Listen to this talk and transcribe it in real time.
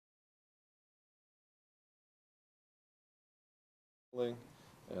And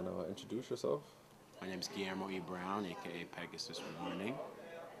introduce yourself. My name is Guillermo E. Brown, aka Pegasus Warning,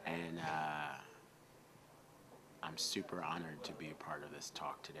 and I'm super honored to be a part of this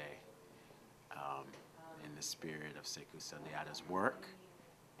talk today in the spirit of Sekou Sundiata's work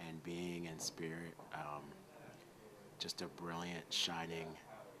and being in spirit just a brilliant, shining,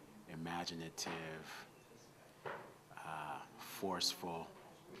 imaginative, forceful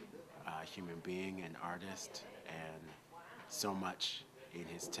human being and artist, and so much in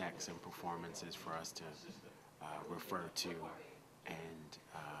his texts and performances for us to refer to and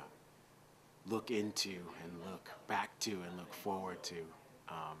look into and look back to and look forward to.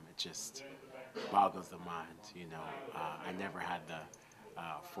 It just boggles the mind, you know. I never had the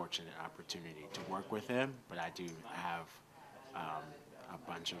fortunate opportunity to work with him, but I do have a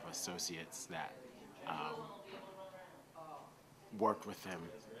bunch of associates that worked with him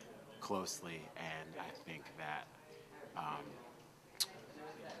closely, and I think that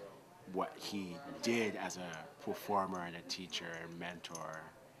what he did as a performer and a teacher and mentor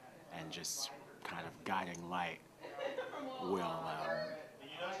and just kind of guiding light will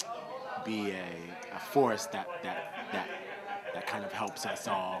be a force that kind of helps us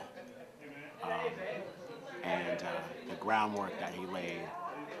all. And the groundwork that he laid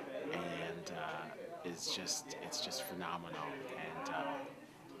and it's just phenomenal. And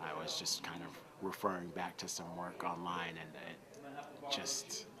I was just kind of referring back to some work online, and it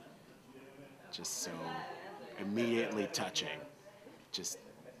just so immediately touching. Just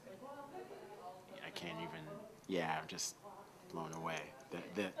I can't even. Yeah, I'm just blown away.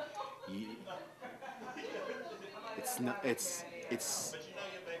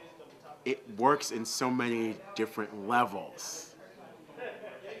 It works in so many different levels.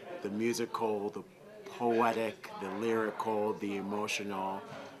 The musical, the poetic, the lyrical, the emotional,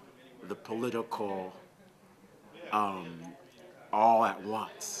 the political, all at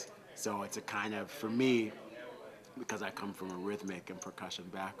once. So it's a kind of, for me, because I come from a rhythmic and percussion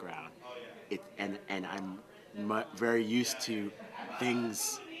background, and I'm very used to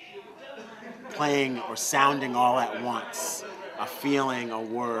things playing or sounding all at once, a feeling, a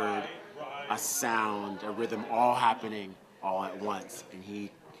word, a sound, a rhythm, all happening all at once, and he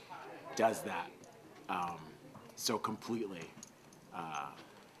does that so completely.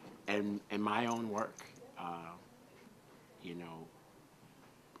 And in my own work, you know,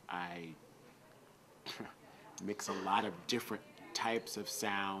 I mix a lot of different types of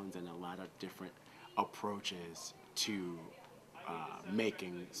sounds and a lot of different approaches to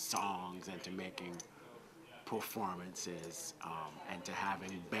making songs and to making performances and to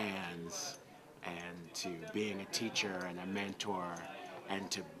having bands and to being a teacher and a mentor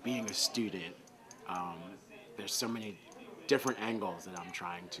and to being a student. There's so many different angles that I'm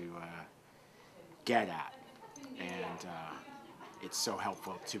trying to get at, and it's so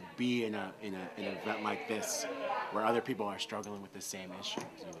helpful to be in an event like this where other people are struggling with the same issues.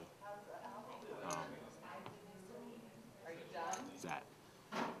 You know? Does that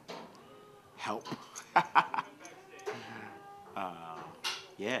help?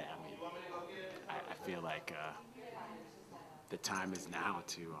 Yeah, I mean, I feel like the time is now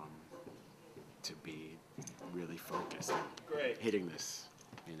to be really focused on hitting this,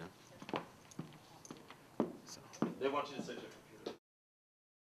 you know. So. They want you to sit here.